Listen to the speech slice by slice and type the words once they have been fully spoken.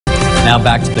Now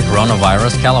back to the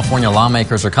coronavirus. California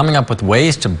lawmakers are coming up with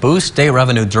ways to boost state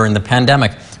revenue during the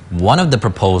pandemic. One of the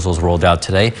proposals rolled out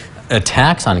today, a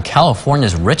tax on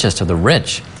California's richest of the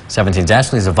rich. 17's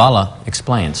Ashley Zavala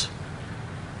explains.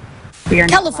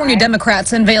 California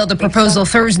Democrats unveiled a proposal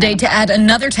Thursday to add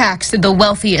another tax to the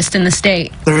wealthiest in the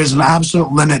state. There is an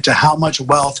absolute limit to how much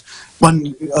wealth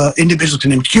one individual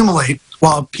can accumulate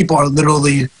while people are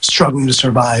literally struggling to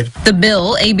survive. The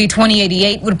bill, AB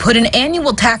 2088, would put an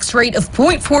annual tax rate of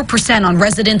 0.4% on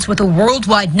residents with a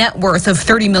worldwide net worth of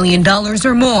 $30 million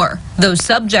or more. Those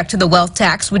subject to the wealth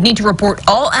tax would need to report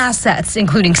all assets,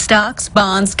 including stocks,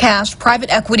 bonds, cash,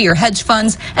 private equity or hedge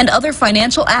funds, and other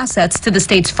financial assets to the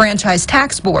state's franchise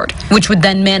tax board, which would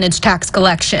then manage tax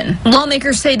collection.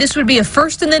 Lawmakers say this would be a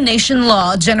first-in-the-nation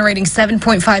law, generating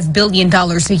 $7.5 billion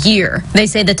a year. They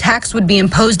say the tax would be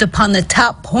imposed upon the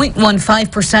top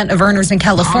 0.15% of earners in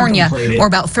California, or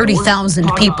about 30,000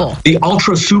 people. The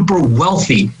ultra super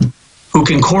wealthy who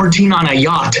can quarantine on a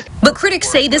yacht. But critics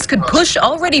say this could push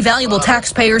already valuable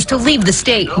taxpayers to leave the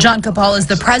state. John Capal is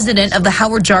the president of the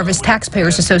Howard Jarvis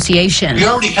Taxpayers Association. We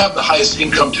already have the highest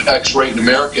income tax rate in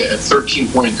America at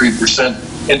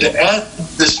 13.3%. And to add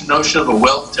this notion of a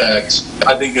wealth tax,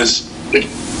 I think is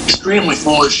extremely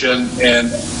foolish, and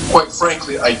quite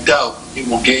frankly, I doubt it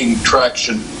will gain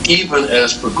traction even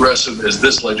as progressive as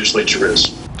this legislature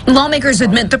is. Lawmakers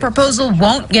admit the proposal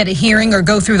won't get a hearing or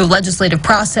go through the legislative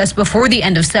process before the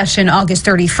end of session August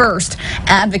 31st.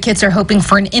 Advocates are hoping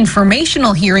for an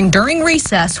informational hearing during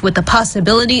recess with the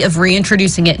possibility of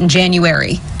reintroducing it in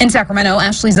January. In Sacramento,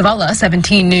 Ashley Zavala,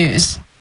 17 News.